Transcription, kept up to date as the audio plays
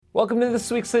Welcome to this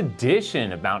week's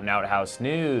edition of Mountain Outhouse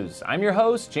News. I'm your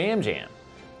host, Jam Jam.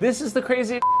 This is the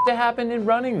craziest that happened in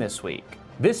running this week.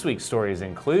 This week's stories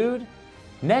include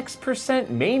Next Percent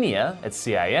Mania at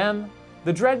CIM,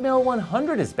 the Dreadmill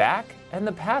 100 is back, and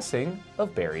the passing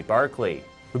of Barry Barkley.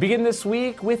 We begin this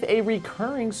week with a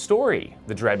recurring story.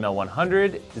 The Dreadmill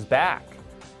 100 is back.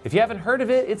 If you haven't heard of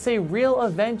it, it's a real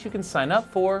event you can sign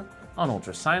up for on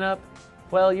Ultra Signup.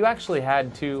 Well, you actually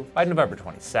had to by November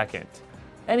 22nd.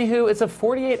 Anywho, it's a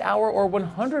 48-hour or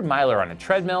 100-miler on a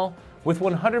treadmill, with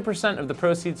 100% of the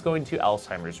proceeds going to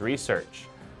Alzheimer's research.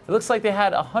 It looks like they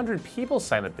had 100 people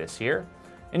sign up this year,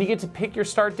 and you get to pick your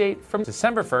start date from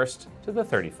December 1st to the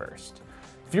 31st.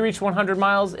 If you reach 100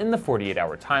 miles in the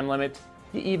 48-hour time limit,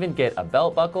 you even get a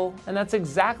belt buckle, and that's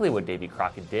exactly what Davy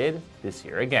Crockett did this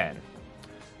year again.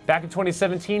 Back in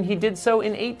 2017, he did so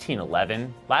in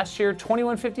 18:11, last year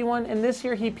 21:51, and this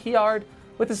year he PR'd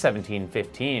with a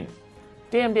 17:15.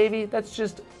 Damn, Davy, that's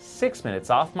just 6 minutes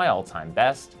off my all-time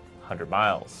best, 100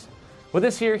 miles. Well,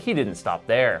 this year, he didn't stop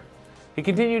there. He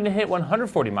continued to hit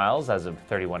 140 miles as of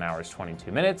 31 hours,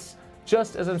 22 minutes,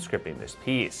 just as I'm scripting this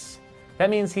piece. That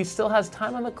means he still has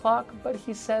time on the clock, but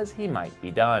he says he might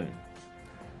be done.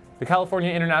 The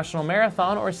California International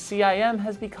Marathon, or CIM,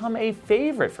 has become a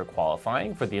favorite for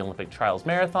qualifying for the Olympic Trials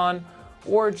Marathon,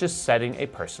 or just setting a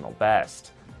personal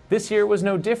best. This year was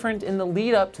no different in the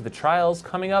lead up to the trials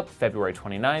coming up February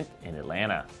 29th in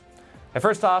Atlanta. I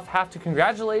first off have to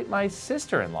congratulate my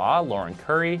sister-in-law, Lauren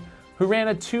Curry, who ran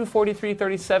a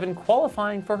 2:43:37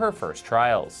 qualifying for her first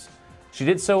trials. She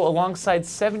did so alongside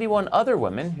 71 other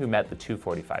women who met the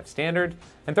 2:45 standard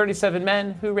and 37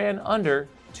 men who ran under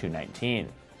 2:19.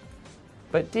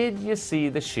 But did you see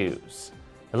the shoes?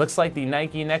 It looks like the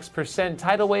Nike Next Percent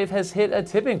tidal wave has hit a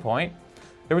tipping point.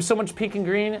 There was so much pink and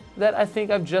green that I think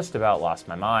I've just about lost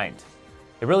my mind.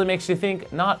 It really makes you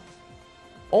think not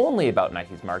only about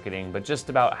Nike's marketing, but just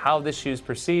about how this shoe is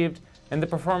perceived and the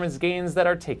performance gains that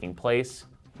are taking place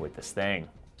with this thing.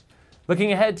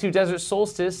 Looking ahead to Desert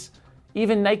Solstice,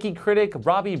 even Nike critic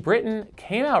Robbie Britton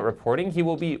came out reporting he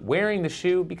will be wearing the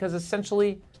shoe because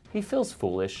essentially he feels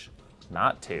foolish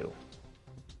not to.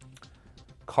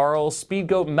 Carl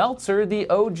Speedgoat Meltzer, the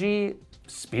OG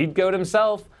Speedgoat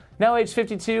himself, now age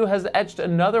 52, has etched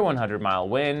another 100-mile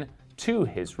win to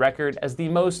his record as the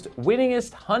most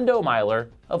winningest hundo miler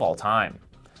of all time.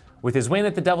 With his win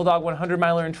at the Devil Dog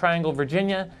 100-miler in Triangle,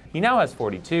 Virginia, he now has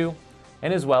 42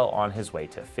 and is well on his way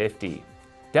to 50.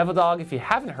 Devil Dog, if you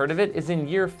haven't heard of it, is in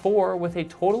year 4 with a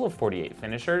total of 48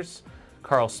 finishers.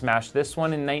 Carl smashed this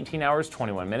one in 19 hours,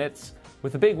 21 minutes,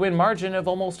 with a big win margin of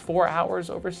almost 4 hours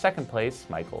over second place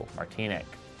Michael Martinic.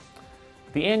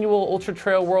 The annual Ultra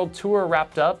Trail World Tour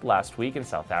wrapped up last week in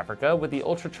South Africa with the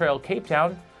Ultra Trail Cape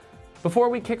Town. Before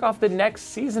we kick off the next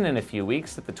season in a few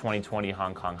weeks at the 2020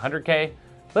 Hong Kong 100K,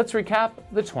 let's recap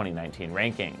the 2019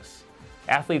 rankings.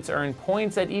 Athletes earn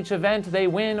points at each event they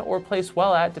win or place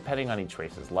well at depending on each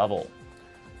race's level.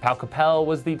 Pau Capel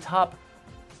was the top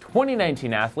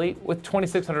 2019 athlete with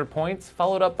 2,600 points,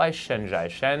 followed up by Shen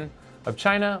Zhaishen of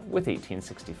China with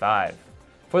 1,865.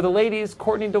 For the ladies,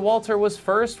 Courtney Dauwalter was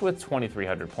first with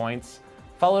 2,300 points,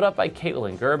 followed up by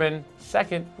Caitlin Gerben,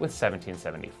 second with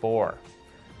 1,774.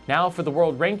 Now for the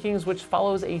world rankings, which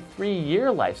follows a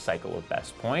 3-year life cycle of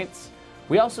best points.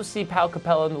 We also see Pau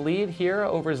Capel in the lead here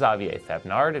over Xavier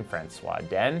Thevenard and Francois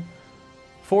Den.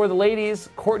 For the ladies,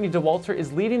 Courtney Dauwalter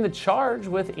is leading the charge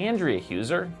with Andrea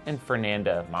Heuser and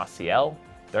Fernanda Maciel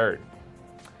third.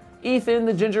 Ethan,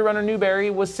 the Ginger Runner Newberry,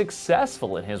 was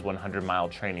successful in his 100-mile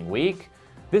training week.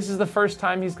 This is the first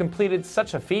time he's completed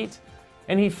such a feat,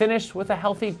 and he finished with a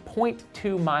healthy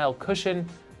 0.2-mile cushion,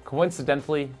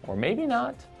 coincidentally, or maybe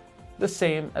not, the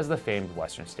same as the famed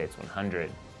Western States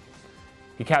 100.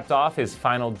 He capped off his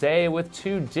final day with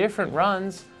 2 different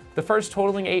runs, the first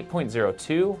totaling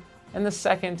 8.02 and the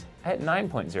second at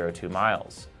 9.02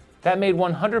 miles. That made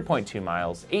 100.2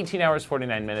 miles, 18 hours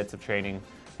 49 minutes of training,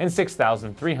 and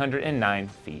 6,309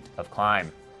 feet of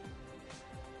climb.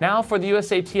 Now for the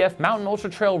USATF Mountain Ultra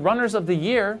Trail Runners of the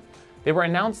Year. They were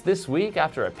announced this week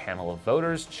after a panel of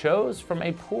voters chose from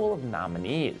a pool of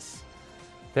nominees.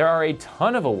 There are a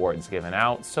ton of awards given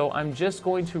out, so I'm just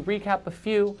going to recap a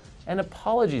few, and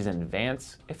apologies in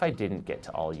advance if I didn't get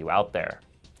to all you out there.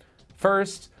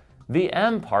 First, the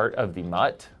M part of the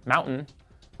MUT, Mountain.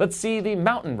 Let's see the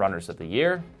Mountain Runners of the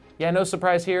Year. Yeah, no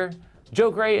surprise here.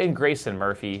 Joe Gray and Grayson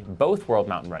Murphy, both World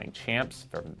Mountain Running champs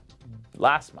from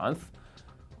last month.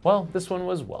 Well, this one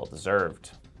was well-deserved.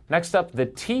 Next up, the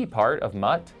T part of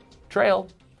MUT, Trail.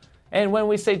 And when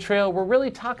we say trail, we're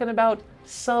really talking about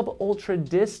sub-ultra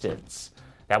distance.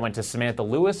 That went to Samantha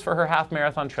Lewis for her half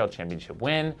marathon trail championship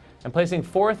win, and placing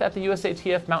 4th at the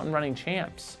USATF Mountain Running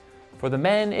Champs. For the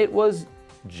men, it was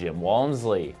Jim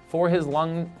Walmsley for his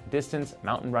long-distance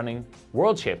mountain running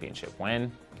World Championship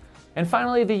win. And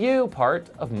finally, the U part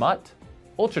of MUT,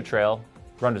 Ultra Trail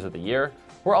Runners of the Year,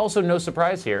 were also no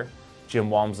surprise here. Jim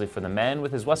Walmsley for the men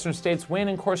with his Western States win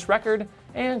and course record,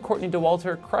 and Courtney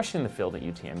Dauwalter crushing the field at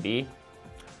UTMB.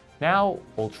 Now,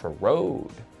 Ultra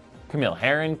Road. Camille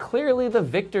Herron clearly the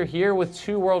victor here with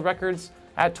 2 world records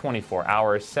at 24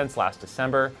 hours since last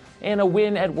December and a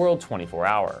win at World 24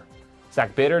 Hour.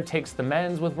 Zach Bitter takes the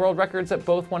men's with world records at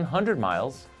both 100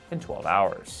 miles in 12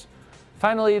 hours.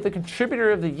 Finally, the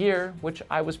contributor of the year, which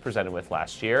I was presented with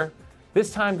last year,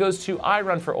 this time goes to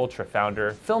iRun for Ultra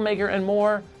founder, filmmaker, and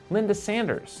more, Linda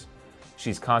Sanders.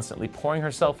 She's constantly pouring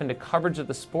herself into coverage of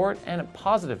the sport and a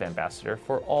positive ambassador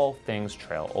for all things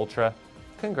trail ultra.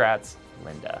 Congrats,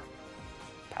 Linda.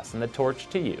 Passing the torch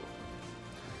to you.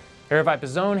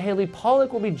 Aravaipa's own Haley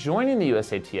Pollock will be joining the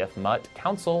USATF MUT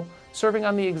Council, serving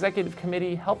on the executive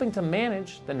committee, helping to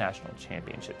manage the National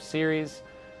Championship Series,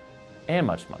 and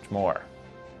much, much more.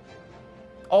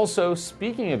 Also,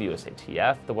 speaking of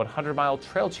USATF, the 100-mile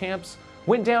trail champs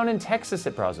went down in Texas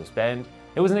at Brazos Bend.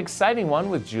 It was an exciting one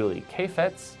with Julie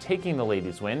Kafetz taking the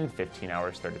ladies' win in 15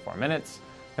 hours 34 minutes,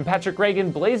 and Patrick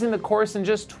Reagan blazing the course in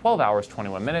just 12 hours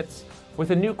 21 minutes,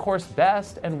 with a new course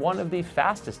best and one of the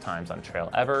fastest times on trail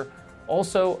ever,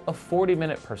 also a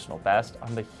 40-minute personal best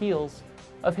on the heels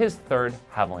of his 3rd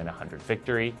Javelina 100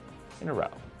 victory in a row.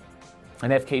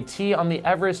 An FKT on the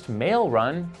Everest Mail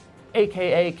Run,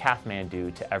 aka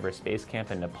Kathmandu to Everest Base Camp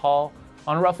in Nepal,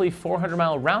 on a roughly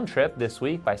 400-mile round trip this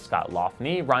week by Scott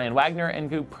Lofney, Ryan Wagner, and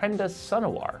Guprenda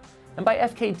Sunawar. And by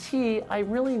FKT, I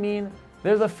really mean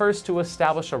they're the first to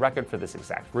establish a record for this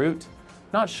exact route.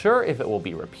 Not sure if it will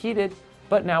be repeated,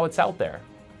 but now it's out there.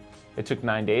 It took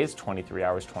 9 days, 23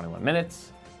 hours, 21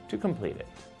 minutes to complete it.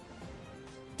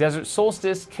 Desert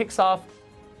Solstice kicks off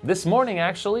this morning,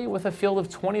 actually, with a field of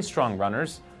 20 strong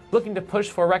runners looking to push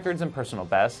for records and personal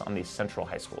bests on the Central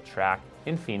High School track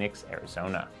in Phoenix,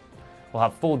 Arizona. We'll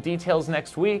have full details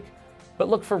next week, but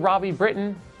look for Robbie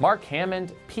Britton, Mark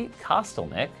Hammond, Pete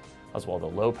Kostelnick,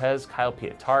 Oswaldo Lopez, Kyle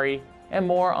Pietari, and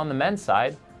more on the men's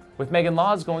side, with Megan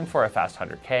Laws going for a fast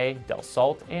 100K, Del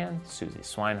Salt, and Susie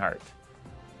Swinehart.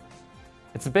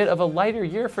 It's a bit of a lighter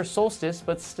year for Solstice,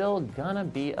 but still gonna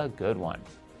be a good one.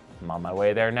 I'm on my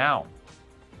way there now.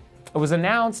 It was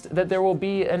announced that there will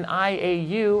be an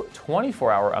IAU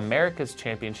 24-hour Americas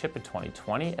Championship in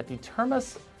 2020 at the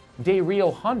Termas de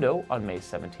Rio Hondo on May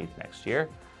 17th next year.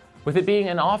 With it being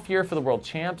an off year for the world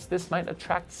champs, this might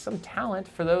attract some talent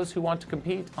for those who want to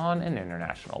compete on an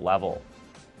international level.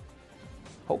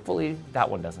 Hopefully that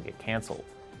one doesn't get canceled.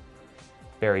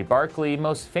 Barry Barkley,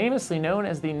 most famously known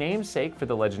as the namesake for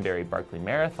the legendary Barkley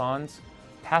Marathons,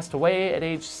 passed away at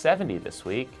age 70 this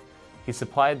week. He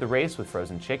supplied the race with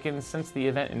frozen chickens since the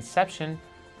event inception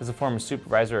as a former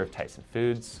supervisor of Tyson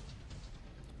Foods.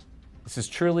 This is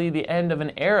truly the end of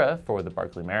an era for the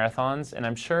Barkley Marathons, and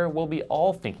I'm sure we'll be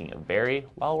all thinking of Barry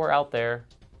while we're out there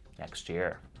next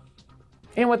year.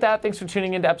 And with that, thanks for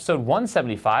tuning in to episode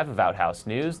 175 of Outhouse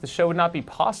News. The show would not be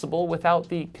possible without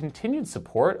the continued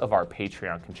support of our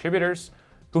Patreon contributors,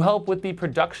 who help with the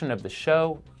production of the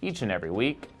show each and every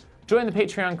week. Join the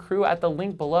Patreon crew at the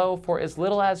link below for as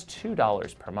little as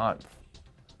 $2 per month.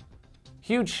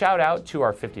 Huge shout out to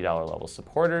our $50 level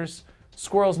supporters: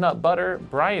 Squirrels Nut Butter,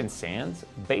 Brian Sands,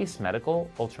 Base Medical,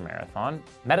 Ultramarathon,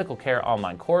 Medical Care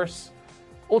Online Course,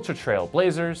 Ultra Trail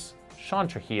Blazers, Sean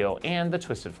Trujillo, and the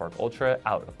Twisted Fork Ultra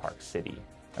out of Park City,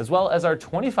 as well as our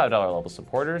 $25 level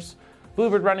supporters: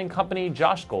 Bluebird Running Company,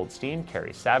 Josh Goldstein,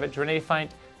 Carrie Savage, Renee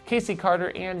Feint, Casey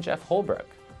Carter, and Jeff Holbrook.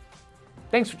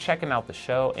 Thanks for checking out the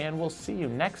show, and we'll see you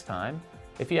next time.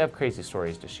 If you have crazy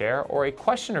stories to share or a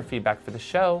question or feedback for the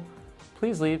show,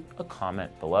 please leave a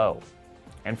comment below.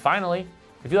 And finally,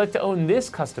 if you'd like to own this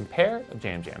custom pair of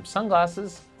Jam Jam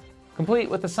sunglasses, complete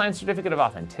with a signed certificate of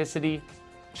authenticity,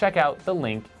 check out the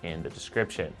link in the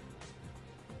description.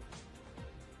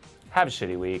 Have a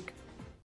shitty week.